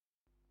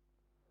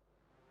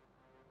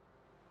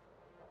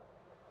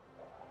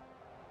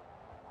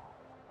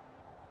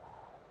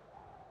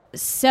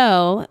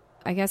So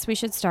I guess we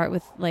should start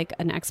with like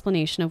an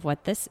explanation of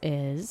what this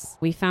is.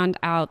 We found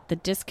out the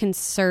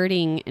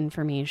disconcerting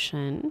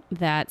information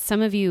that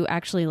some of you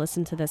actually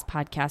listen to this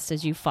podcast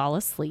as you fall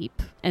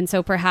asleep. And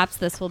so perhaps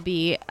this will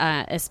be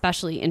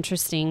especially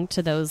interesting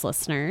to those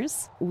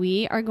listeners.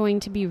 We are going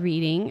to be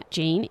reading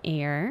Jane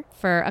Eyre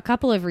for a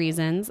couple of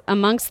reasons.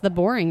 Amongst the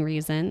boring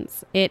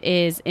reasons, it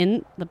is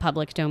in the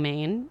public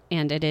domain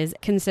and it is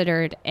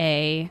considered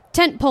a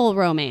tentpole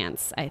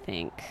romance, I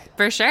think.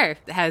 For sure.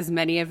 It has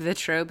many of the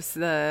tropes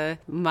the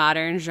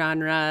modern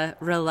genre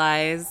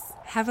relies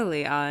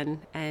heavily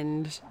on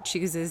and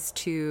chooses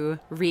to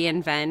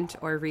reinvent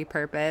or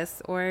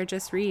repurpose or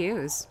just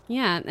reuse.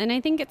 Yeah, and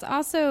I think it's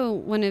also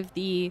one of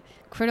the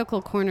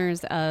critical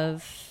corners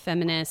of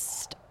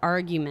feminist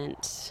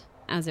argument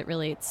as it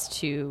relates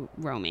to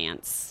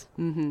romance.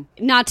 Mm-hmm.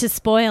 Not to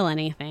spoil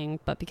anything,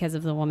 but because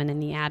of the woman in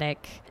the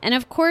attic. And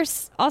of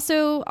course,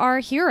 also our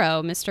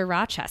hero, Mr.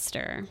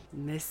 Rochester.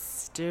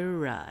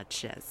 Mr.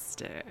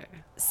 Rochester.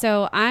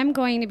 So I'm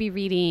going to be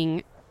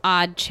reading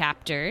odd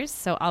chapters.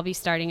 So I'll be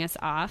starting us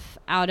off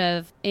out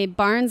of a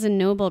Barnes &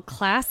 Noble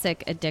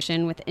Classic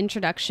edition with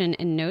introduction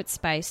and notes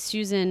by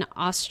Susan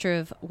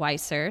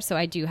Ostrov-Weiser. So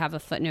I do have a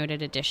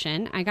footnoted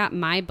edition. I got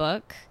my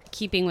book,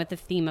 keeping with the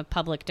theme of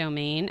public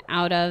domain,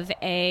 out of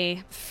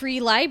a free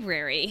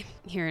library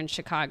here in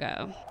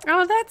Chicago.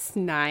 Oh, that's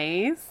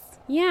nice.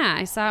 Yeah,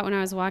 I saw it when I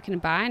was walking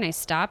by and I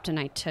stopped and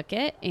I took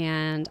it,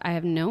 and I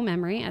have no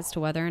memory as to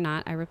whether or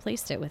not I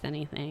replaced it with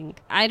anything.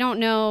 I don't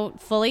know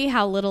fully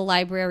how little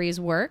libraries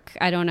work.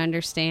 I don't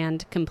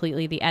understand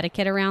completely the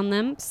etiquette around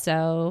them,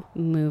 so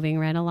moving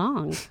right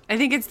along. I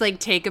think it's like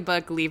take a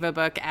book, leave a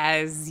book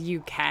as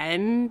you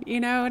can, you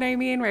know what I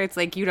mean? Where it's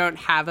like you don't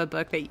have a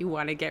book that you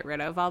want to get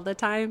rid of all the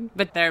time.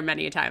 But there are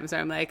many times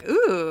where I'm like,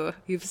 ooh,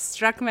 you've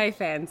struck my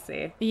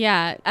fancy.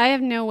 Yeah, I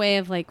have no way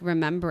of like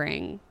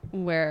remembering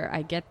where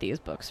I get these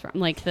books from,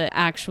 like the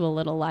actual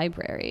little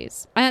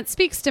libraries. It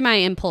speaks to my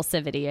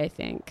impulsivity, I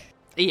think.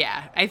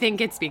 Yeah, I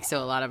think it speaks to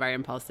a lot of our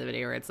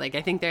impulsivity where it's like,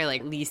 I think there are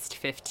like at least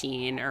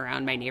 15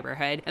 around my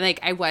neighborhood. And like,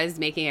 I was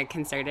making a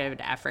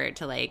concerted effort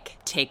to like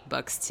take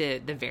books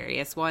to the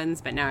various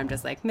ones, but now I'm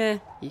just like, meh,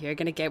 you're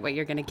going to get what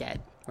you're going to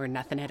get or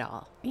nothing at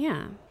all.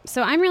 Yeah.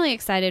 So I'm really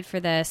excited for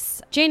this.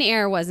 Jane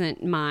Eyre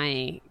wasn't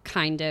my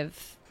kind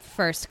of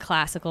first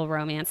classical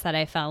romance that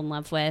I fell in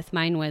love with.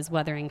 Mine was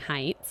Wuthering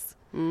Heights.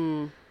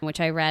 Which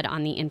I read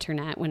on the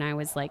internet when I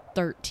was like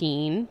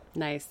 13.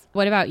 Nice.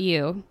 What about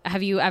you?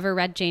 Have you ever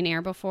read Jane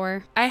Eyre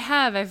before? I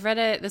have. I've read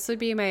it. This would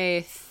be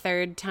my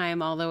third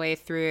time all the way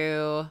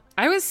through.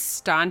 I was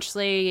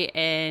staunchly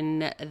in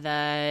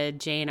the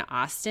Jane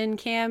Austen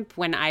camp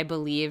when I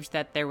believed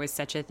that there was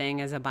such a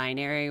thing as a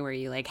binary where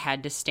you like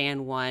had to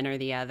stand one or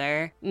the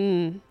other.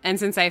 And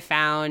since I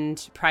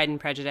found Pride and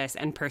Prejudice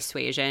and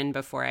Persuasion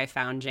before I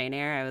found Jane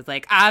Eyre, I was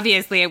like,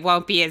 obviously it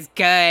won't be as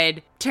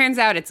good. Turns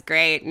out it's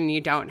great and you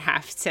don't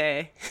have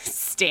to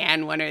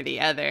stand one or the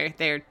other.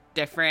 They're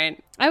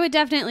different. I would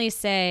definitely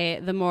say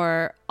the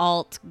more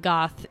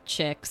alt-goth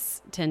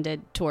chicks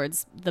tended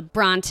towards the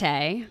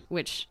Bronte,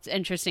 which is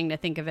interesting to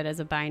think of it as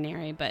a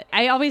binary, but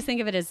I always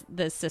think of it as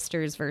the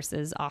sisters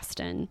versus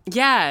Austen.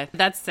 Yeah,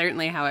 that's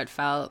certainly how it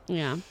felt.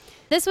 Yeah.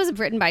 This was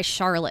written by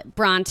Charlotte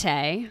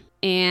Bronte,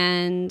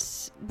 and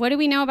what do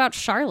we know about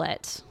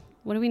Charlotte?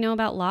 What do we know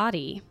about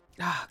Lottie?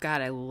 Oh,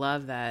 God, I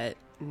love that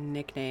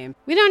nickname.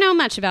 We don't know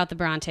much about the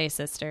Bronte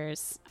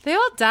sisters. They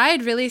all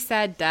died really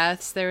sad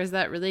deaths. There was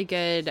that really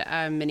good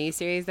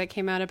miniseries that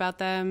came out about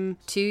them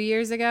 2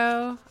 years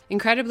ago.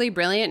 Incredibly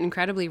brilliant,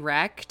 incredibly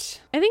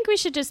wrecked. I think we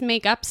should just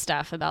make up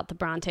stuff about the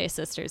Bronte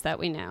sisters that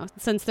we know.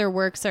 Since their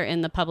works are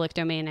in the public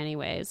domain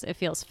anyways, it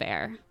feels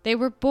fair. They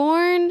were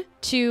born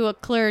to a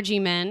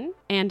clergyman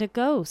and a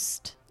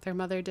ghost. Their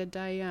mother did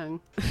die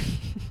young.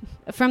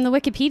 From the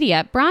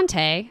Wikipedia,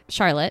 Bronte,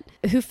 Charlotte,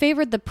 who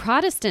favored the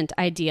Protestant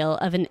ideal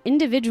of an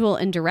individual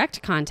in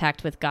direct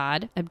contact with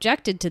God,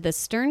 objected to the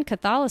stern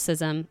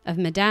Catholicism of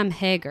Madame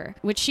Heger,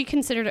 which she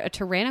considered a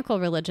tyrannical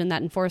religion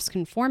that enforced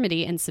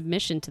conformity and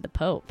submission to the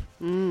Pope.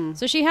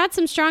 So she had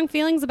some strong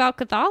feelings about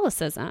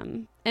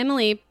Catholicism.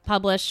 Emily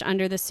published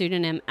under the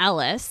pseudonym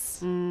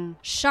Ellis.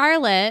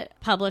 Charlotte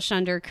published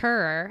under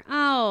Currer.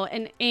 Oh,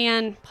 and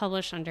Anne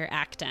published under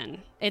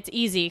Acton. It's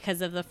easy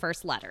because of the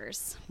first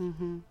letters.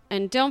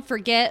 And don't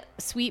forget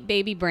sweet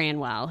baby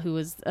Branwell, who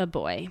was a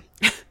boy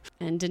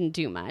and didn't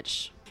do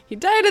much. He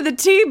died of the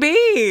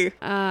TB.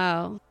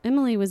 Oh,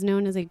 Emily was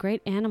known as a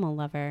great animal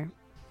lover.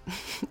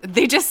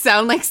 They just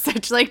sound like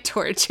such like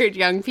tortured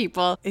young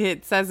people.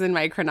 It says in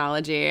my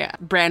chronology,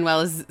 Branwell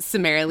is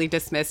summarily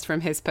dismissed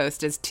from his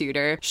post as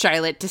tutor.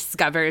 Charlotte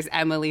discovers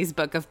Emily's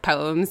book of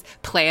poems,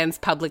 plans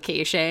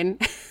publication.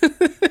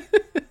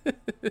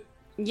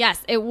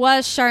 Yes, it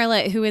was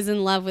Charlotte who is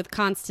in love with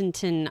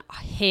Constantin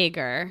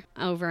Hager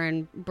over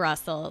in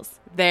Brussels.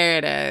 There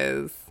it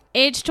is.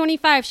 Age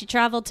 25, she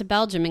traveled to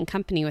Belgium in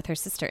company with her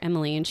sister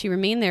Emily, and she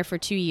remained there for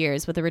 2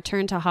 years with a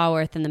return to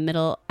Haworth in the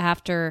middle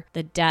after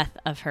the death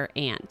of her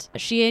aunt.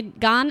 She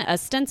had gone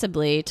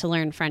ostensibly to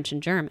learn French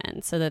and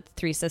German so that the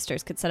three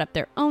sisters could set up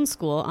their own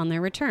school on their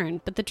return,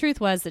 but the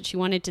truth was that she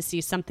wanted to see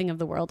something of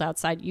the world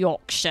outside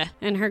Yorkshire,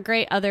 and her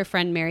great other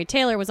friend Mary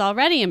Taylor was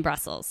already in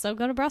Brussels, so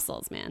go to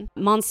Brussels, man.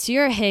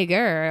 Monsieur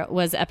Heger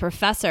was a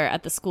professor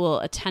at the school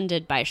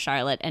attended by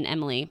Charlotte and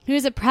Emily, who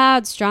was a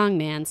proud, strong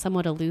man,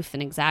 somewhat aloof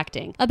and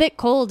exacting. A bit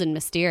cold and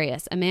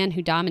mysterious, a man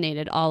who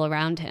dominated all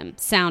around him.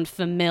 Sound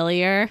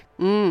familiar?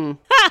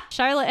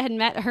 Charlotte had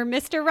met her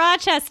Mr.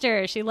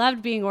 Rochester. She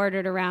loved being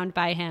ordered around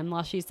by him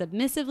while she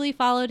submissively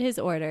followed his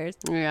orders.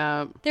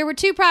 Yeah. There were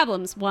 2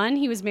 problems. 1,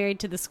 he was married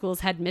to the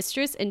school's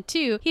headmistress, and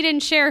 2, he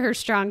didn't share her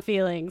strong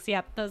feelings.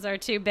 Yep, those are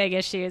 2 big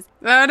issues.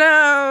 Oh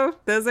no,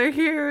 those are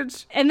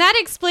huge. And that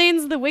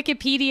explains the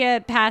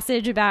Wikipedia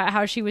passage about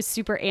how she was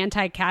super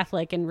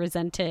anti-Catholic and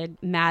resented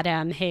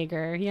Madame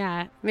Hager.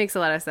 Yeah. Makes a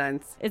lot of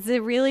sense. Is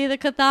it really the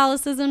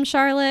Catholicism,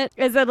 Charlotte?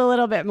 Is it a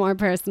little bit more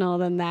personal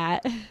than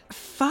that?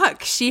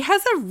 Fuck, she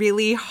has a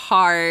really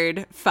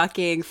hard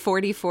fucking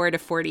 44 to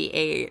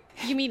 48.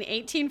 You mean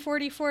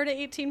 1844 to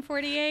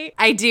 1848?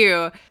 I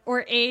do.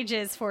 Or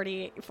ages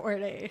 48,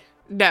 40?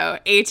 No,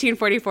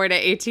 1844 to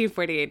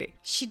 1848.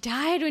 She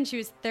died when she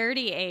was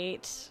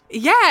 38.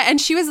 Yeah, and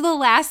she was the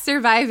last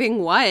surviving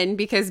one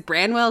because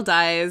Branwell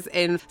dies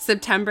in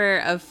September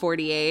of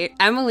 48.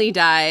 Emily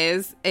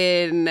dies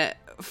in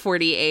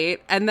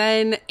 48. And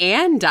then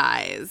Anne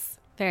dies.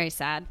 Very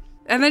sad.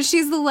 And then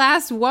she's the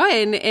last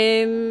one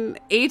in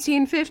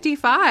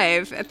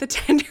 1855 at the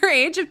tender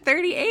age of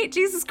 38.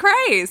 Jesus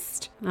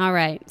Christ. All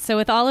right. So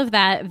with all of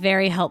that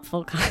very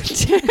helpful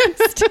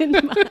context in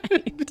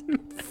mind.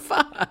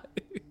 Fuck.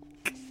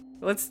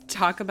 Let's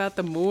talk about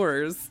the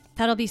Moors.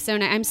 That'll be so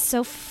nice. I'm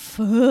so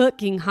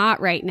fucking hot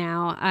right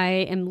now. I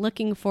am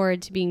looking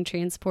forward to being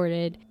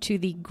transported to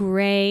the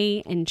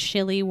gray and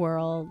chilly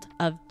world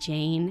of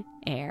Jane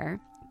Eyre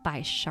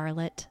by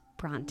Charlotte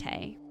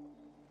Bronte.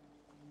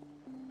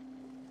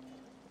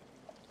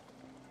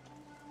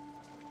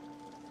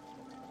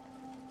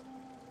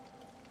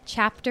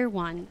 Chapter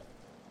 1.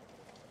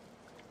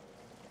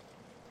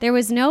 There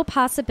was no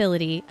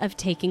possibility of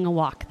taking a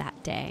walk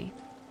that day.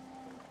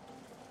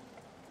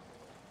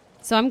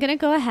 So I'm going to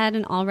go ahead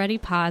and already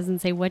pause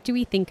and say, what do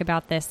we think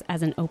about this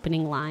as an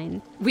opening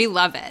line? We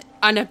love it.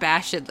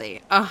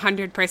 Unabashedly.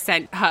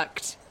 100%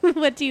 hooked.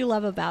 What do you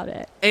love about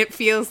it? It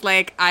feels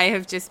like I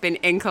have just been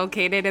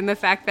inculcated in the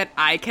fact that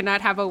I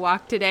cannot have a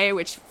walk today,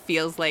 which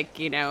feels like,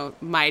 you know,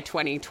 my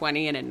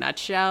 2020 in a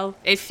nutshell.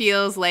 It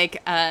feels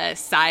like a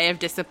sigh of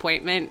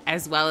disappointment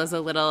as well as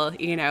a little,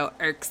 you know,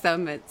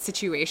 irksome at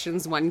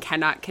situations one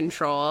cannot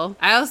control.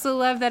 I also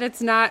love that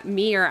it's not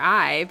me or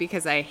I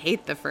because I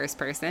hate the first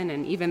person.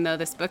 And even though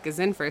this book is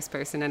in first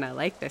person and I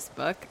like this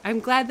book, I'm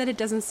glad that it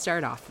doesn't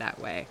start off that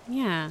way.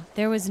 Yeah,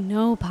 there was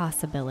no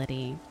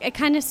possibility. It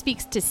kind of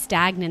speaks to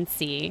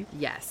stagnancy.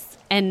 Yes.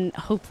 And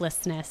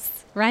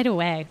hopelessness right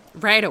away.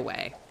 Right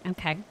away.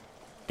 Okay.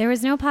 There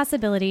was no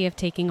possibility of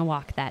taking a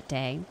walk that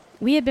day.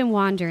 We had been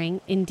wandering,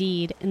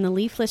 indeed, in the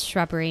leafless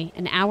shrubbery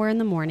an hour in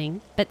the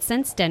morning, but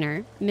since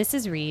dinner,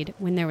 Mrs. Reed,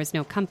 when there was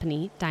no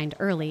company, dined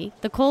early.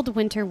 The cold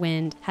winter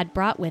wind had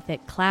brought with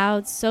it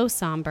clouds so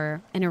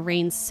somber and a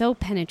rain so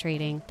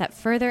penetrating that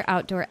further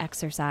outdoor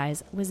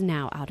exercise was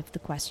now out of the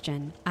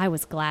question. I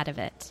was glad of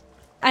it.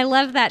 I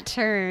love that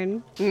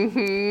turn,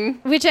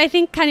 which I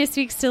think kind of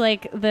speaks to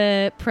like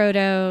the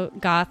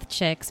proto-goth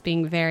chicks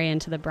being very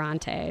into the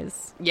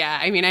Brontes. Yeah,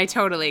 I mean, I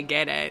totally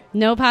get it.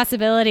 No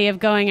possibility of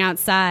going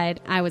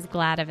outside. I was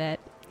glad of it.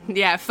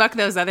 Yeah, fuck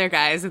those other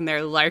guys and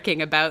they're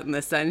larking about in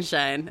the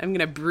sunshine. I'm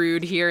gonna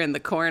brood here in the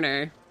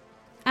corner.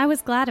 I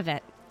was glad of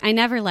it. I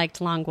never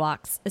liked long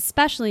walks,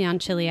 especially on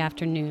chilly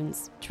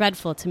afternoons.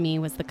 Dreadful to me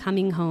was the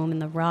coming home in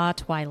the raw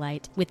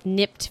twilight, with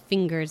nipped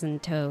fingers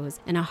and toes,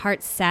 and a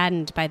heart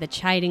saddened by the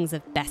chidings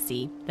of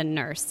Bessie, the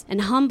nurse,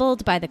 and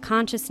humbled by the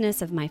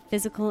consciousness of my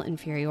physical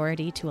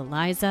inferiority to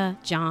Eliza,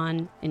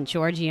 John, and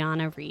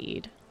Georgiana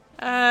Reed.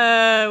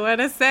 What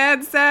a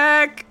sad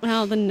sack.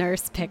 Well, the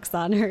nurse picks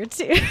on her,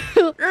 too.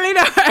 I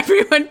know,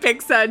 everyone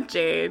picks on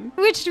Jane.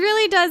 Which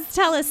really does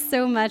tell us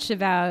so much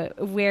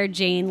about where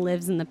Jane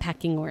lives in the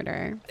pecking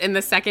order. In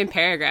the second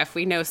paragraph,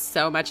 we know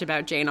so much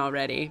about Jane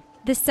already.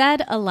 The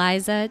said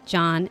Eliza,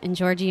 John, and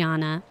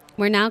Georgiana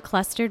were now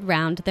clustered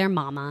round their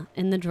mamma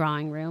in the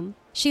drawing room.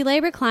 She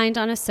lay reclined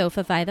on a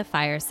sofa by the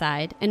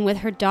fireside, and with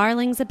her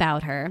darlings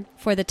about her,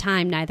 for the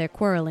time neither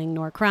quarreling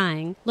nor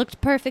crying,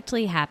 looked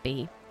perfectly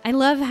happy. I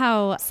love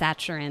how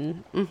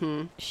saccharine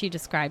she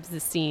describes the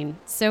scene.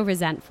 So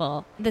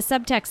resentful. The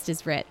subtext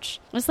is rich.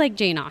 It's like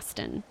Jane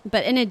Austen,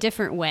 but in a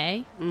different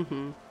way.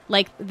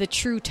 Like the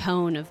true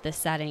tone of the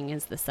setting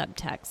is the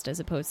subtext as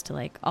opposed to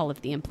like all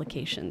of the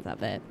implications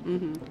of it.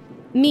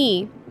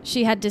 Me,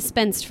 she had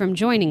dispensed from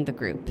joining the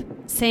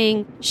group,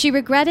 saying she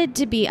regretted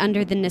to be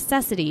under the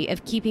necessity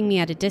of keeping me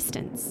at a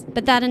distance,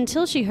 but that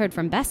until she heard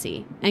from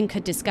Bessie, and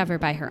could discover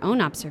by her own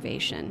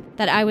observation,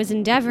 that I was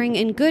endeavoring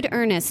in good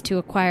earnest to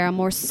acquire a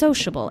more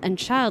sociable and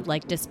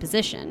childlike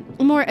disposition,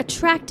 a more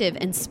attractive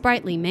and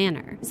sprightly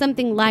manner,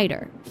 something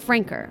lighter,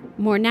 franker,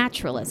 more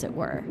natural as it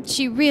were,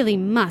 she really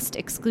must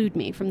exclude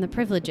me from the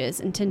privileges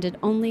intended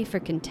only for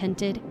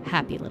contented,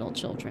 happy little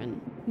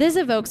children. This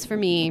evokes for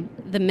me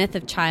the myth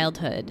of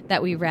childhood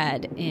that we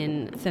read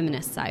in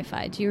feminist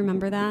sci-fi. Do you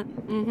remember that?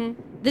 Mm-hmm.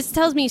 This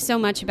tells me so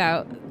much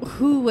about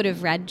who would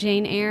have read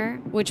Jane Eyre,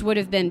 which would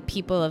have been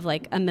people of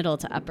like a middle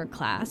to upper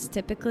class,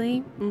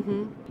 typically.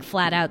 Mm-hmm.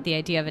 Flat out, the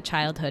idea of a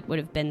childhood would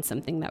have been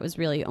something that was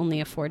really only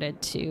afforded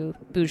to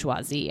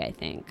bourgeoisie, I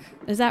think.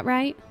 Is that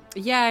right?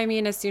 Yeah, I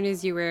mean, as soon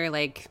as you were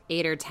like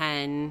 8 or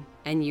 10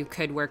 and you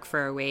could work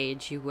for a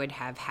wage, you would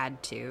have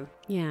had to.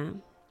 Yeah.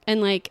 And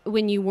like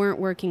when you weren't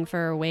working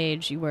for a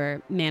wage, you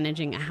were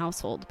managing a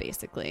household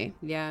basically.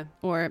 Yeah.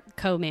 Or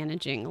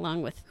co-managing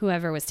along with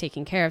whoever was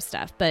taking care of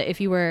stuff. But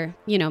if you were,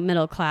 you know,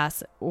 middle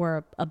class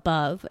or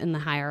above in the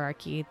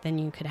hierarchy, then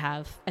you could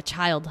have a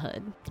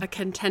childhood. A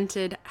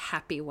contented,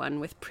 happy one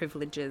with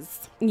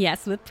privileges.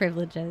 Yes, with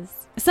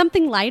privileges.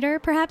 Something lighter,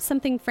 perhaps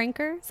something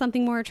franker,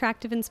 something more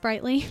attractive and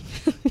sprightly.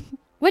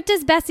 What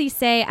does Bessie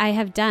say I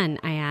have done?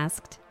 I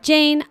asked.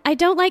 Jane, I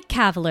don't like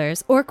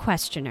cavillers or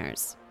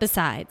questioners.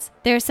 Besides,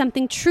 there is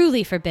something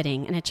truly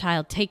forbidding in a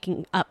child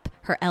taking up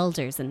her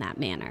elders in that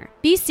manner.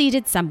 Be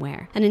seated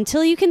somewhere, and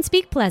until you can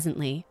speak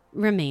pleasantly,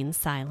 remain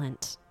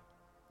silent.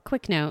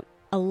 Quick note,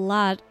 a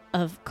lot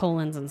of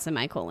colons and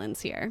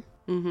semicolons here.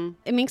 Mm-hmm.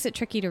 It makes it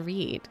tricky to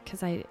read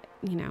because I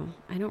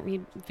don't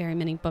read very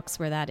many books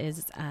where that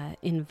is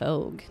in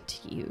vogue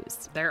to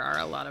use. There are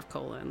a lot of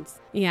colons.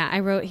 Yeah,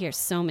 I wrote here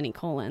so many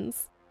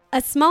colons. A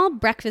small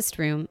breakfast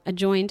room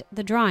adjoined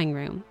the drawing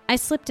room. I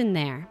slipped in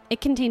there. It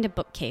contained a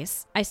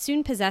bookcase. I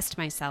soon possessed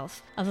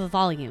myself of a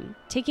volume,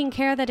 taking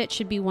care that it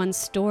should be one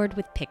stored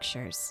with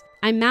pictures.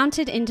 I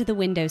mounted into the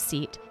window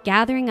seat,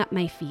 gathering up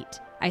my feet.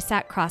 I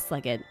sat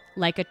cross-legged,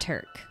 like a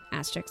Turk,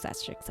 asterisk,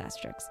 asterisk,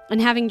 asterisk.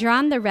 And having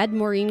drawn the red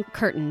moreen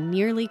curtain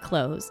nearly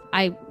close,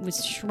 I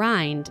was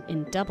shrined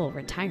in double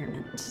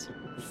retirement.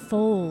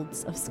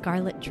 Folds of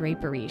scarlet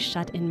drapery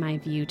shut in my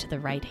view to the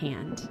right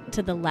hand.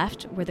 To the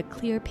left were the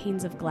clear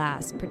panes of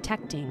glass,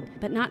 protecting,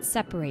 but not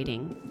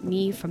separating,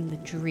 me from the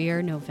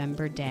drear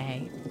November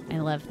day. I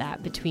love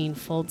that, between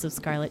folds of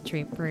scarlet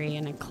drapery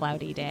and a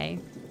cloudy day.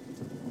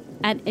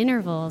 At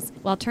intervals,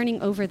 while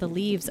turning over the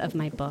leaves of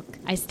my book,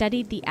 I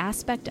studied the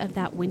aspect of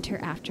that winter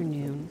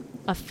afternoon.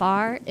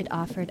 Afar, it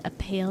offered a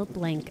pale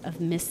blank of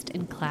mist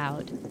and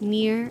cloud.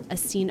 Near, a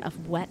scene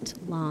of wet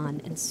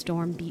lawn and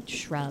storm-beat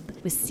shrub,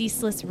 with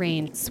ceaseless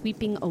rain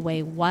sweeping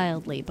away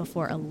wildly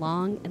before a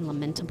long and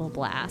lamentable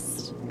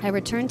blast. I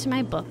returned to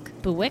my book,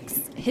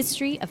 Bewick's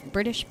History of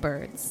British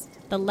Birds.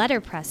 The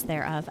letterpress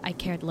thereof I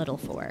cared little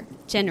for,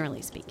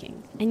 generally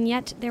speaking. And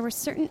yet there were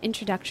certain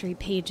introductory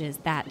pages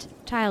that,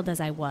 child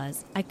as I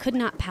was, I could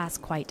not pass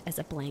quite as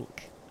a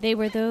blank. They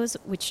were those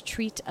which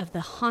treat of the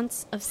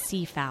haunts of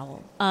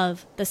seafowl,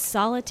 of the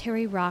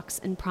solitary rocks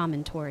and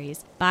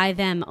promontories, by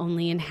them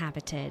only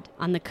inhabited,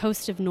 on the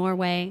coast of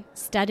Norway,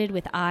 studded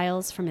with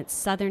isles from its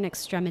southern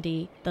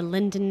extremity, the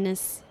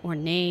Lindenness or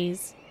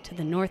Naze, to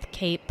the North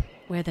Cape,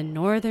 where the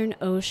northern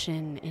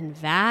ocean in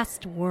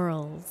vast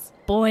whirls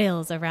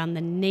boils around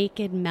the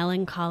naked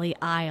melancholy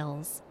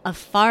isles of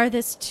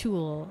farthest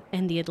Toul,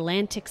 and the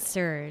Atlantic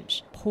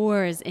surge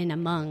pours in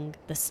among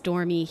the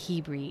stormy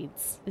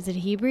Hebrides. Is it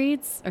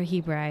Hebrides or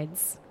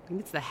Hebrides? I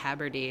think it's the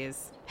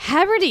Hebrides.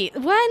 Hebrides?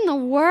 What in the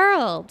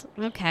world?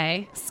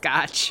 Okay.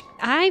 Scotch.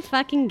 I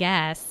fucking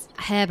guess.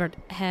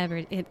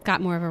 Hebrid. It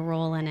got more of a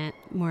roll in it,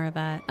 more of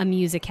a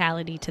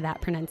musicality to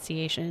that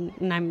pronunciation.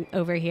 And I'm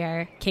over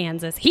here,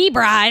 Kansas.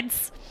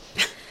 Hebrides!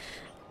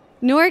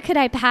 Nor could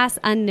I pass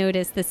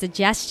unnoticed the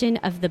suggestion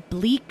of the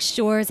bleak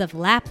shores of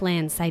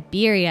Lapland,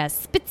 Siberia,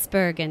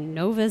 Spitsbergen,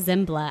 Nova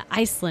Zembla,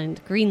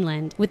 Iceland,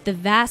 Greenland, with the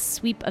vast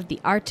sweep of the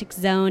Arctic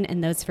zone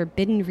and those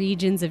forbidden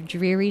regions of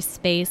dreary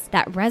space,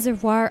 that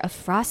reservoir of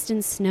frost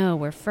and snow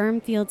where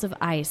firm fields of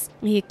ice,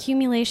 the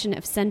accumulation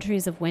of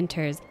centuries of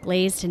winters,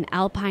 glazed in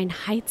alpine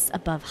heights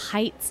above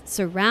heights,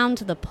 surround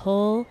the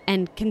pole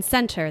and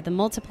concentre the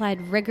multiplied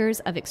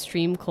rigors of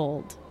extreme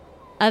cold.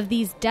 Of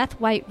these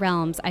death-white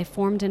realms I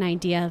formed an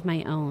idea of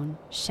my own,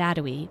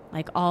 shadowy,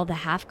 like all the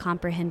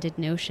half-comprehended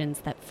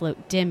notions that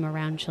float dim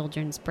around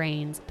children's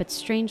brains, but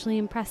strangely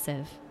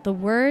impressive. The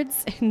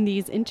words in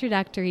these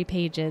introductory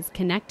pages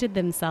connected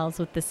themselves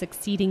with the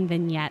succeeding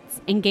vignettes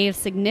and gave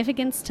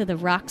significance to the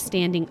rock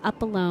standing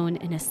up alone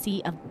in a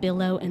sea of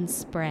billow and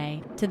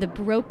spray, to the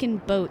broken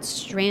boats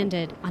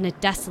stranded on a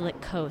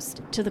desolate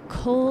coast, to the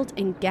cold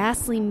and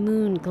ghastly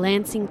moon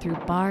glancing through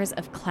bars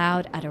of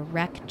cloud at a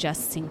wreck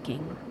just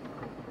sinking.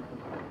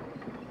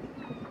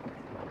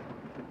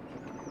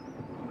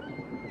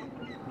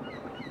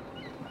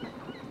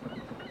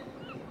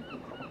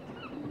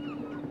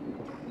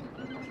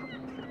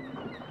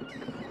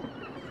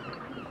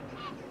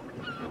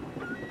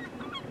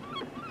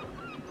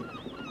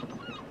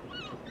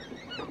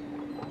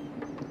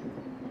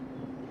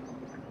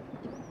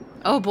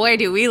 Oh boy,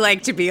 do we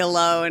like to be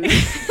alone.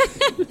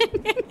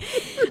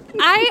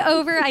 I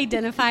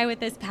over-identify with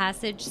this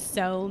passage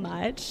so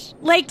much.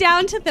 Like,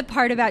 down to the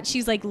part about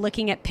she's, like,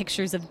 looking at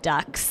pictures of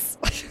ducks.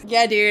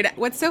 Yeah, dude.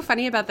 What's so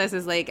funny about this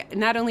is, like,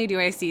 not only do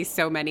I see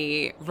so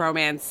many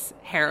romance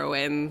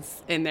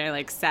heroines in their,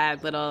 like,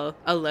 sad little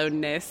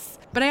aloneness,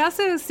 but I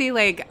also see,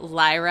 like,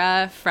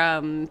 Lyra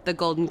from The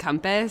Golden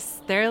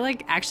Compass. There are,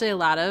 like, actually a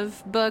lot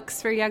of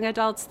books for young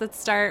adults that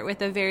start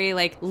with a very,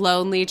 like,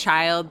 lonely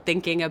child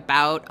thinking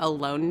about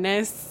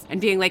aloneness and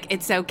being like,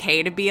 it's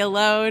okay to be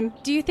alone.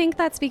 Do you think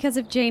that's because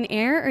of Jane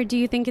Eyre, or do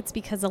you think it's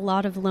because a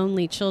lot of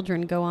lonely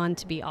children go on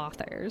to be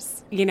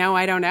authors? You know,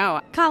 I don't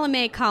know. Column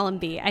A, column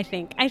B, I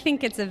think. I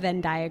think it's a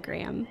Venn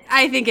diagram.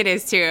 I think it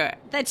is, too.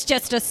 That's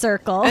just a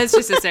circle. It's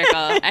just a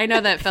circle. I know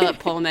that Philip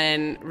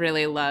Pullman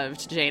really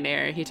loved Jane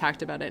Eyre. He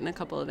talked about it in a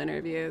couple of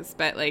interviews.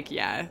 But, like,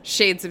 yeah,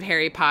 shades of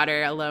Harry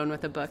Potter alone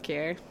with a book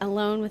here.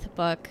 Alone with a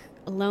book.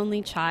 A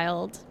lonely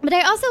child. But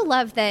I also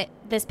love that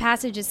this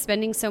passage is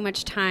spending so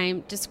much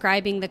time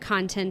describing the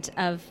content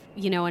of,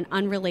 you know, an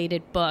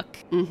unrelated book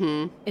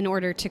in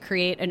order to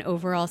create an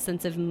overall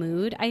sense of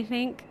mood, I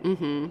think.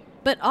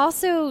 But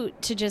also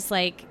to just,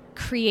 like,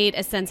 create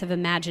a sense of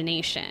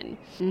imagination.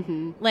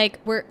 Like,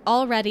 we're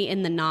already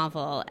in the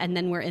novel, and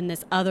then we're in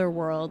this other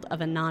world of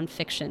a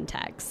nonfiction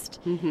text.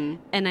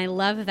 And I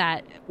love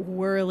that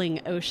whirling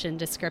ocean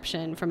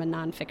description from a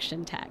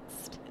nonfiction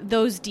text.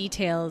 Those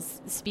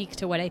details speak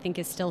to what I think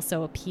is still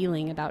so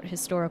appealing about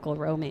historical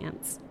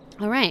romance.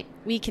 All right,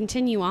 we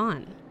continue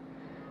on.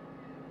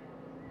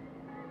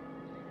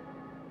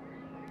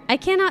 I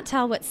cannot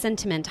tell what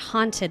sentiment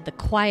haunted the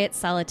quiet,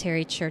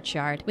 solitary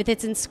churchyard, with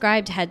its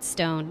inscribed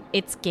headstone,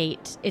 its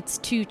gate, its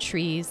 2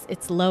 trees,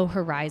 its low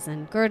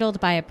horizon,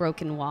 girdled by a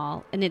broken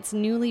wall, and its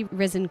newly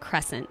risen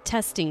crescent,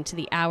 testing to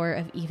the hour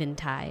of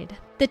eventide.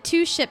 The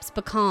 2 ships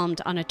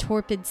becalmed on a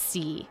torpid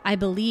sea, I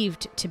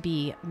believed to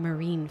be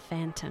marine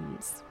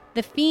phantoms.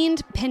 The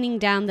fiend pinning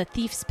down the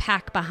thief's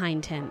pack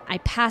behind him, I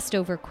passed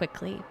over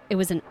quickly. It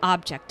was an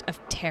object of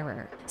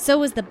terror. So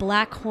was the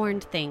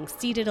black-horned thing,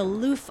 seated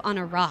aloof on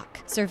a rock,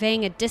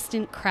 surveying a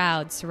distant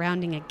crowd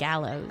surrounding a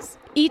gallows.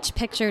 Each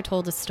picture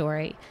told a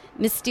story,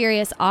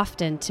 mysterious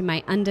often to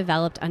my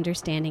undeveloped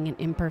understanding and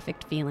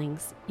imperfect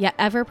feelings, yet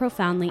ever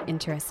profoundly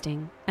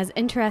interesting as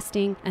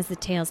the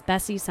tales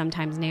Bessie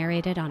sometimes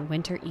narrated on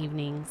winter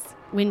evenings,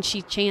 when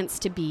she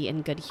chanced to be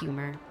in good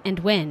humor, and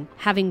when,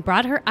 having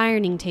brought her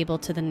ironing table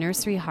to the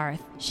nursery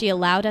hearth, she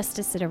allowed us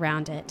to sit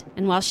around it,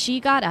 and while she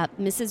got up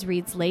Mrs.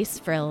 Reed's lace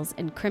frills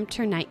and crimped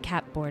her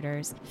nightcap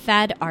borders,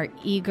 fed our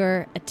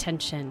eager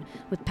attention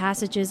with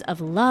passages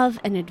of love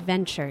and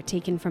adventure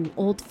taken from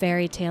old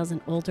fairy tales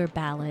and older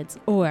ballads,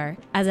 or,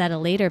 as at a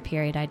later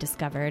period I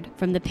discovered,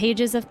 from the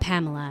pages of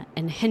Pamela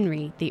and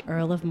Henry, the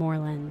Earl of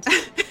Moreland.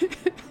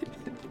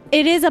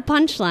 It is a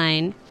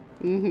punchline.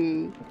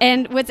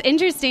 And what's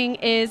interesting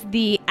is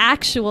the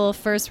actual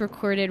first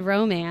recorded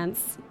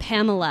romance,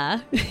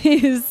 Pamela,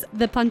 is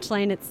the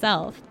punchline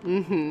itself.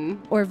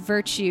 Or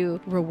Virtue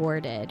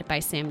Rewarded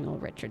by Samuel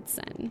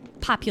Richardson.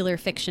 Popular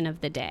fiction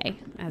of the day,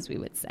 as we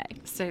would say.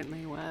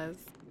 Certainly was.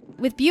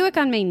 With Buick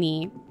on my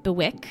knee,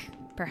 Bewick,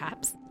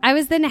 perhaps, I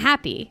was then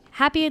happy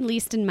at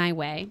least in my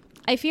way.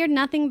 I feared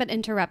nothing but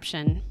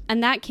interruption,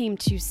 and that came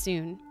too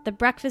soon. The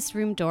breakfast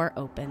room door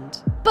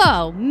opened.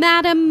 "Bo,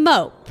 Madam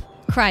Mope!"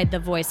 cried the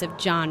voice of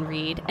John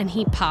Reed, and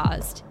he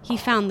paused. He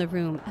found the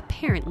room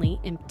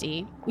apparently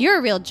empty. "You're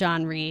a real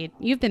John Reed.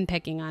 You've been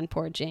picking on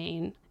poor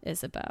Jane,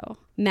 Isabeau."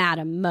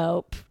 Madam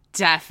Mope.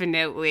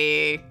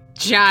 Definitely.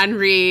 John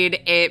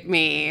Reed, it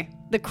me.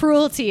 The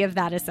cruelty of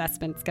that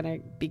assessment's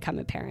going to become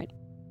apparent.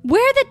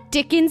 "Where the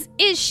dickens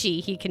is she?"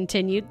 he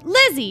continued.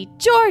 "Lizzie,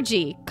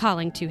 Georgie,"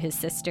 calling to his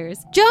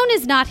sisters. "Joan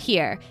is not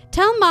here.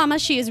 Tell Mama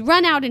she has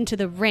run out into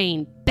the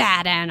rain,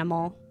 bad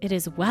animal." It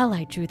is well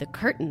I drew the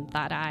curtain,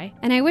 thought I,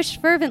 and I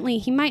wished fervently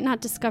he might not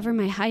discover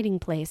my hiding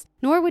place,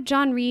 nor would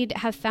John Reed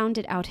have found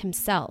it out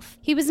himself.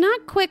 He was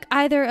not quick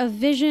either of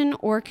vision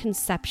or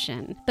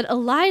conception, but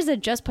Eliza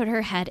just put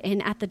her head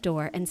in at the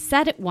door and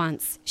said at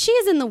once, "She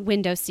is in the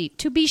window seat,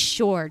 to be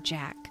sure,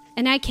 Jack."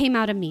 And I came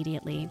out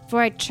immediately,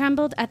 for I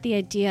trembled at the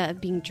idea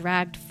of being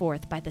dragged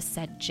forth by the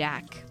said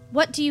Jack.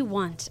 "What do you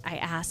want?" I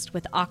asked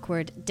with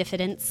awkward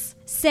diffidence.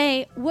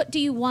 "Say, what do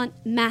you want,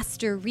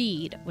 Master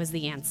Reed?" was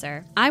the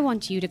answer. "I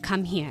want you to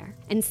come here."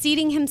 And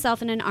seating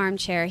himself in an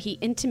armchair, he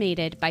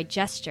intimated by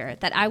gesture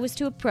that I was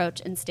to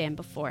approach and stand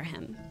before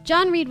him.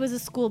 John Reed was a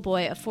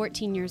schoolboy of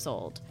 14 years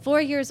old,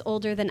 4 years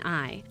older than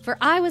I, for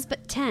I was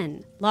but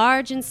 10,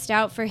 large and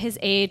stout for his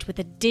age, with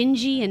a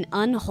dingy and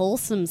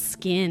unwholesome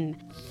skin,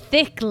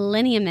 thick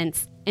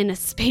lineaments, in a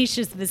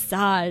spacious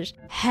visage,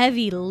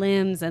 heavy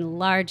limbs, and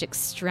large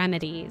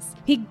extremities.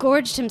 He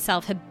gorged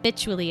himself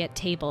habitually at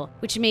table,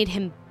 which made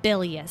him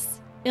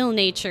bilious,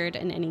 ill-natured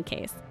in any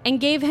case, and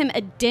gave him a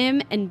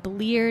dim and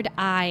bleared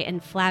eye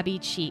and flabby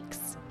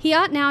cheeks. He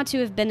ought now to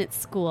have been at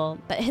school,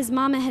 but his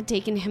mamma had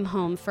taken him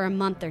home for a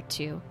month or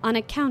two on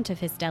account of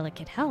his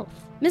delicate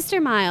health.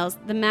 Mr. Miles,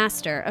 the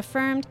master,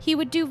 affirmed he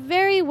would do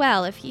very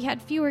well if he had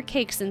fewer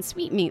cakes and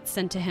sweetmeats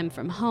sent to him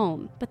from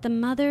home, but the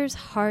mother's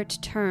heart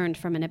turned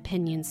from an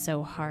opinion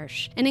so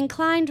harsh, and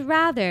inclined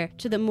rather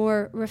to the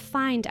more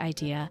refined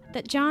idea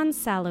that John's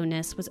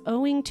sallowness was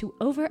owing to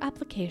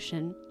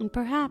over-application and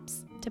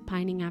perhaps to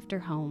pining after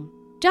home.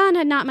 John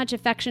had not much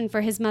affection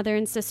for his mother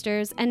and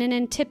sisters and an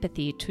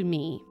antipathy to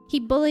me. He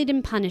bullied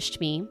and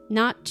punished me,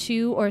 not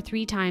 2 or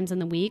 3 times in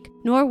the week,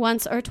 nor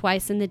once or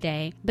twice in the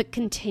day, but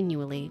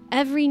continually.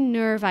 Every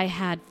nerve I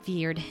had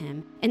feared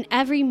him, and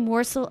every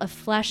morsel of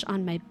flesh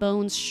on my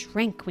bones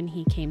shrank when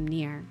he came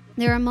near.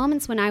 There are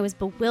moments when I was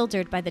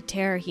bewildered by the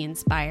terror he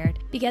inspired,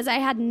 because I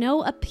had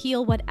no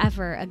appeal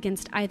whatever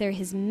against either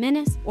his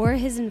menace or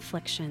his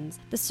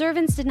inflictions. The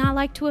servants did not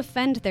like to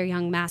offend their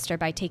young master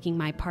by taking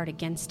my part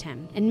against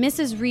him, and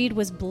Mrs. Reed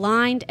was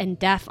blind and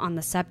deaf on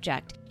the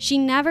subject. She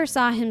never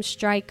saw him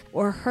strike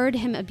or heard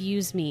him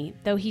abuse me,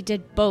 though he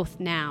did both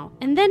now,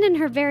 and then in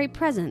her very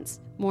presence,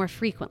 more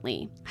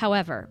frequently,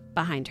 however,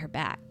 behind her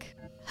back.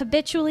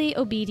 Habitually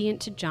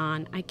obedient to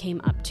John, I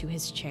came up to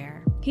his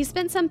chair. He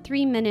spent some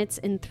 3 minutes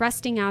in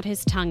thrusting out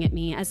his tongue at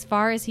me as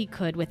far as he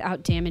could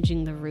without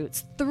damaging the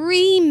roots.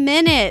 3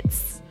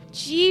 minutes!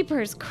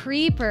 Jeepers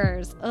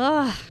creepers.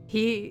 Ugh.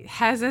 He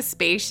has a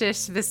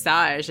spacious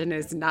visage and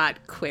is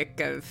not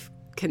quick of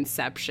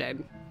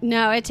conception.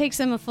 No, it takes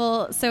him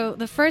so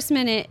the first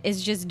minute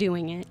is just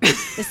doing it.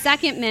 The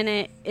second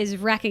minute is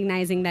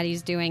recognizing that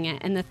he's doing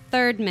it. And the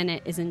third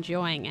minute is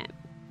enjoying it.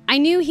 I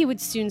knew he would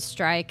soon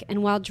strike,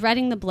 and while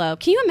dreading the blow,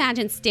 can you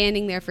imagine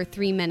standing there for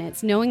 3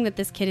 minutes knowing that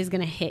this kid is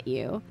going to hit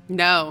you?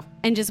 No.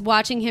 And just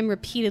watching him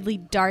repeatedly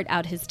dart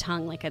out his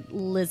tongue like a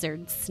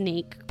lizard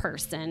snake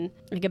person,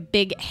 like a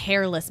big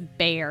hairless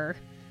bear.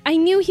 I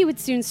knew he would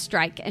soon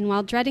strike, and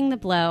while dreading the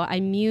blow,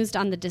 I mused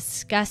on the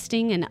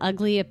disgusting and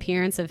ugly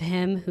appearance of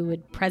him who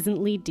would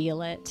presently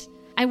deal it.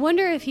 I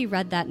wonder if he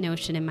read that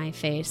notion in my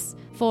face,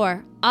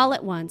 for, all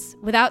at once,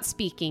 without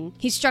speaking,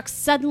 he struck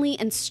suddenly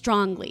and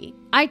strongly.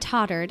 I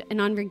tottered, and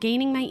on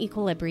regaining my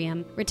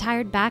equilibrium,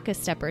 retired back a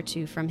step or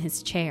 2 from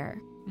his chair.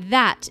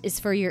 "That is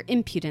for your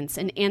impudence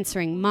in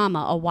answering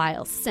Mama a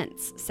while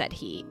since," said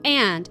he,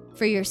 "and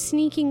for your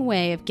sneaking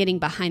way of getting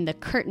behind the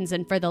curtains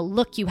and for the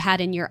look you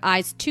had in your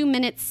eyes 2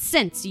 minutes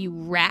since, you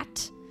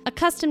rat."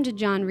 Accustomed to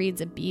John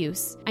Reed's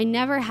abuse, I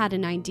never had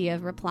an idea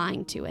of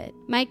replying to it.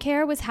 My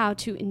care was how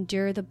to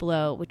endure the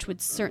blow which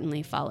would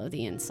certainly follow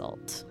the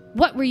insult.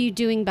 "What were you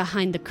doing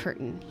behind the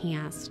curtain?" he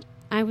asked.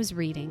 "I was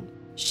reading."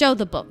 "Show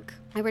the book."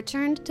 I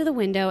returned to the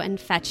window and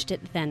fetched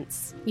it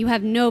thence. "You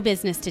have no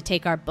business to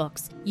take our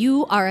books.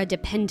 You are a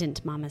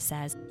dependent, Mama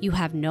says. You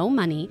have no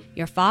money.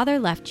 Your father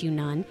left you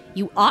none.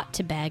 You ought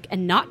to beg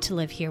and not to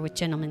live here with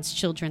gentlemen's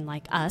children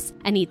like us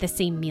and eat the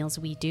same meals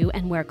we do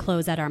and wear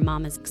clothes at our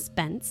Mama's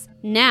expense.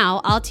 Now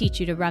I'll teach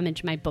you to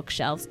rummage my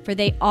bookshelves, for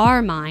they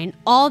are mine.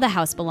 All the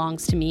house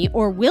belongs to me,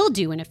 or will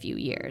do in a few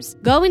years.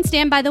 Go and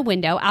stand by the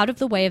window, out of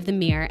the way of the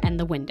mirror and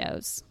the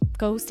windows."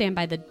 Go stand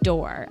by the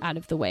door, out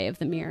of the way of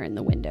the mirror and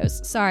the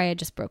windows. Sorry, I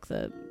just broke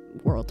the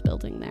world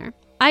building there.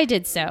 I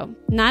did so,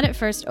 not at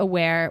first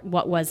aware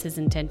what was his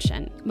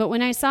intention. But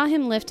when I saw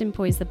him lift and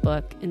poise the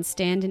book and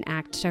stand in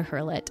act to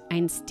hurl it, I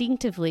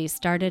instinctively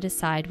started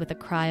aside with a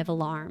cry of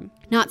alarm.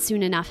 Not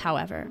soon enough,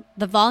 however.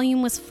 The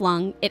volume was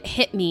flung, it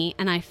hit me,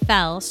 and I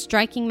fell,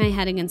 striking my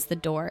head against the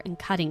door and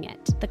cutting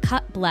it. The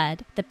cut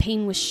bled, the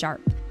pain was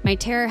sharp. My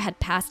terror had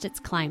passed its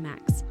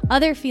climax.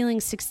 Other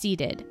feelings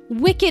succeeded.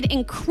 "Wicked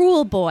and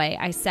cruel boy,"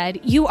 I said.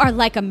 "You are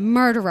like a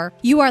murderer.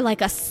 You are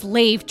like a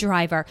slave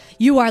driver.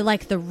 You are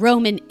like the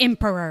Roman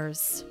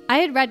emperors." I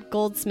had read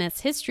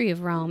Goldsmith's History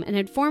of Rome and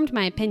had formed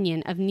my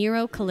opinion of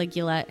Nero,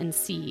 Caligula, and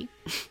C.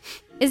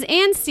 Is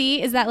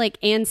that like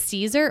Anne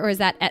Caesar, or is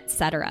that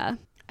etc.?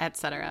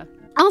 Etc.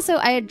 Also,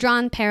 I had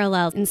drawn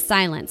parallels in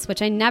silence,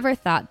 which I never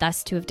thought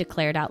thus to have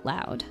declared out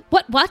loud.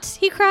 What?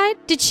 He cried.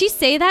 "Did she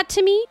say that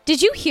to me?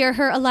 Did you hear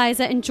her,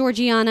 Eliza and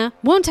Georgiana?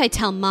 Won't I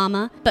tell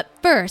Mama? But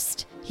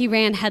first," he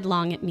ran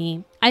headlong at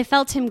me. I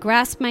felt him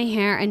grasp my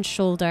hair and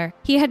shoulder.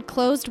 He had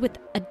closed with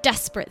a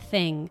desperate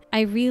thing.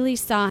 I really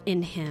saw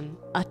in him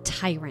a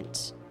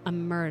tyrant, a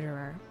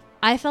murderer.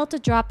 I felt a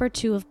drop or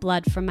 2 of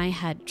blood from my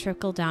head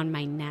trickle down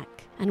my neck,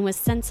 and was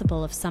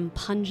sensible of some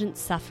pungent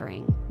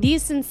suffering.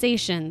 These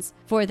sensations,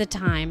 for the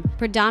time,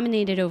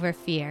 predominated over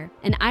fear,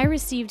 and I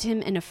received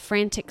him in a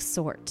frantic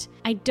sort.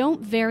 I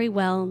don't very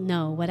well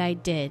know what I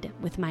did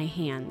with my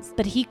hands,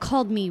 but he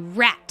called me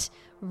rat,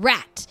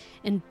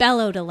 and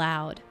bellowed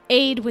aloud.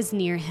 Aid was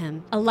near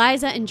him.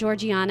 Eliza and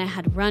Georgiana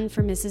had run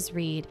for Mrs.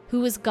 Reed,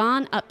 who was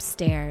gone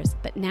upstairs,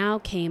 but now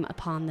came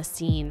upon the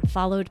scene,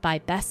 followed by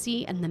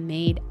Bessie and the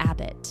maid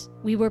Abbott.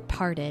 We were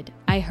parted.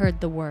 I heard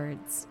the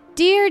words.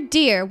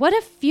 Dear, what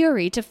a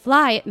fury to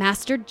fly at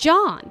Master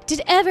John!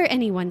 Did ever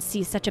anyone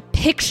see such a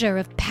picture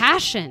of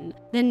passion?"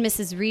 Then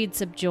Mrs. Reed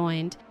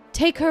subjoined,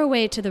 "Take her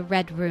away to the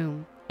Red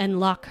Room, and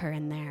lock her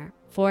in there."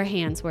 4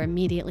 hands were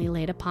immediately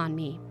laid upon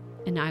me,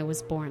 and I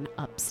was borne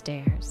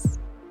upstairs.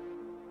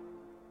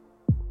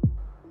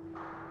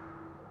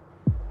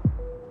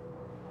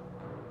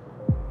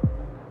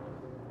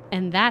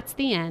 And that's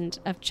the end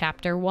of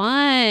chapter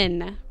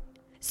 1.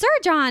 Sir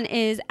John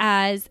is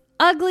as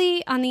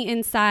ugly on the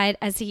inside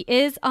as he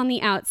is on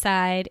the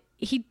outside.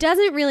 He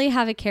doesn't really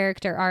have a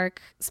character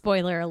arc,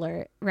 spoiler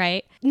alert,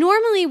 right?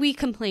 Normally we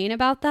complain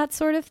about that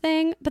sort of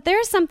thing, but there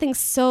is something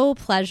so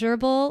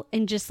pleasurable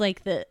in just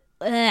like the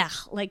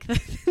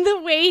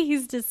way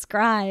he's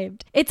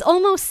described. It's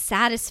almost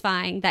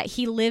satisfying that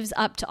he lives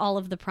up to all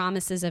of the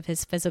promises of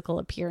his physical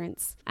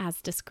appearance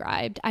as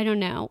described. I don't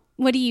know.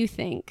 What do you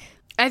think?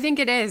 I think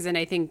it is. And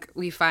I think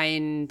we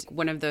find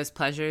one of those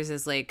pleasures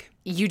is like,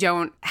 you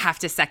don't have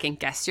to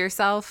second guess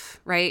yourself,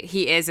 right?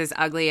 He is as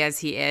ugly as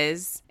he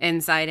is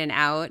inside and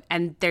out.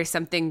 And there's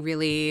something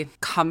really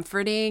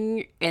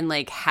comforting in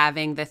like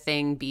having the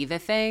thing be the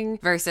thing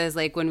versus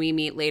like when we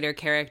meet later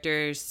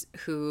characters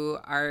who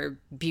are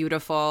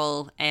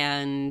beautiful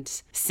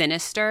and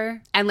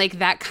sinister. And like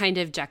that kind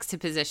of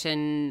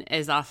juxtaposition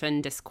is often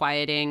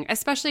disquieting,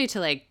 especially to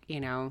like, you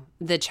know,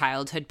 the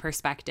childhood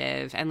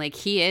perspective. And like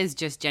he is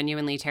just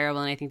genuinely terrible.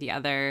 And I think the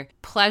other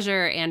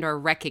pleasure and or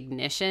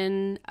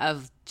recognition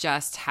of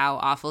just how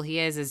awful he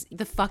is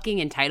the fucking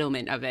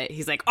entitlement of it.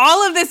 He's like,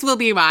 all of this will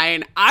be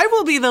mine. I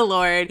will be the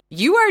Lord.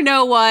 You are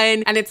no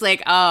one. And it's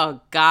like,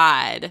 oh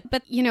God.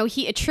 But, you know,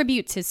 he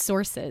attributes his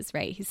sources,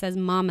 right? He says,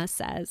 Mama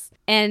says.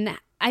 And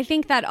I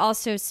think that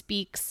also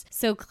speaks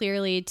so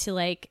clearly to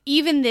like,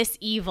 even this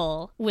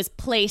evil was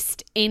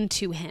placed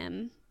into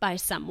him by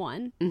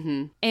someone.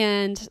 Mm-hmm.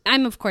 And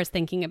I'm, of course,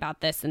 thinking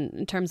about this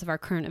in terms of our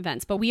current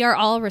events, but we are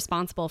all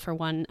responsible for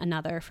one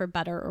another, for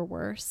better or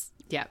worse.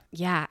 Yeah.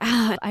 Yeah.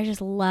 I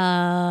just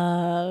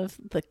love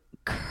the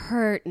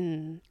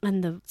curtain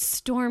and the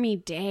stormy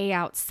day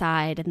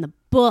outside and the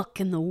book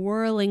and the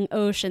whirling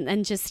ocean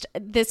and just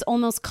this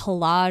almost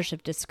collage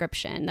of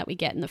description that we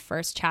get in the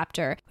first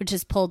chapter, which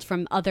is pulled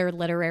from other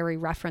literary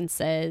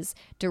references,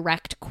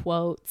 direct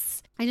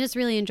quotes. I just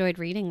really enjoyed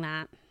reading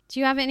that.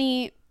 Do you have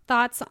any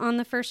thoughts on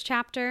the first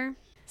chapter?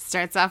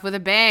 Starts off with a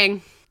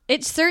bang.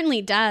 It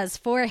certainly does.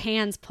 4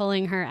 hands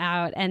pulling her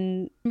out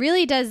and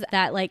really does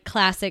that like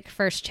classic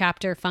first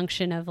chapter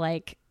function of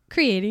like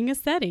creating a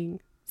setting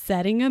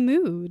a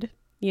mood,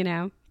 you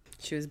know?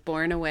 She was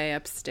born away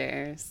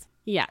upstairs.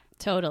 Yeah,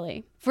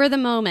 totally. For the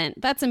moment,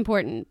 that's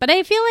important. But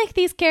I feel like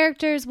these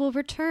characters will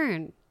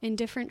return in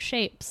different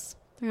shapes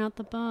throughout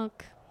the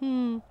book.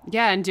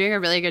 Yeah, and doing a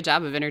really good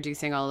job of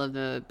introducing all of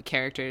the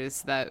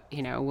characters that,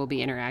 you know, we'll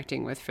be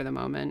interacting with for the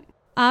moment.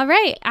 All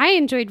right. I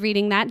enjoyed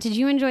reading that. Did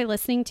you enjoy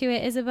listening to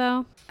it,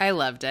 Isabeau? I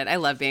loved it. I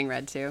love being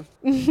read to.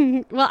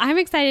 Well, I'm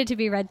excited to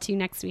be read to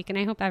next week, and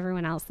I hope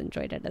everyone else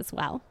enjoyed it as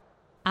well.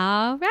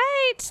 All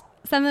right.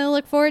 Something to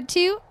look forward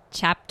to.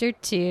 Chapter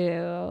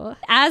 2.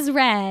 As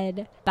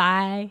read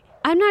by,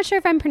 I'm not sure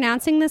if I'm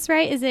pronouncing this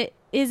right. Is it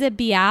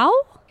Biao?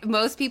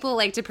 Most people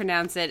like to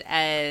pronounce it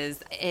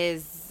as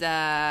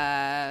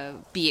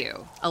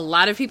Biu. A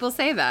lot of people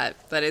say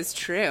that. That is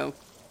true.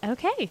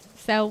 Okay,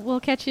 so we'll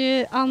catch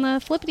you on the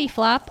flippity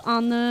flop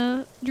on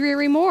the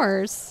Dreary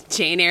Moors.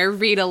 Jane Eyre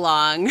read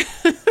along.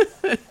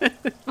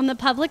 On the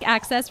public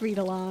access read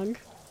along.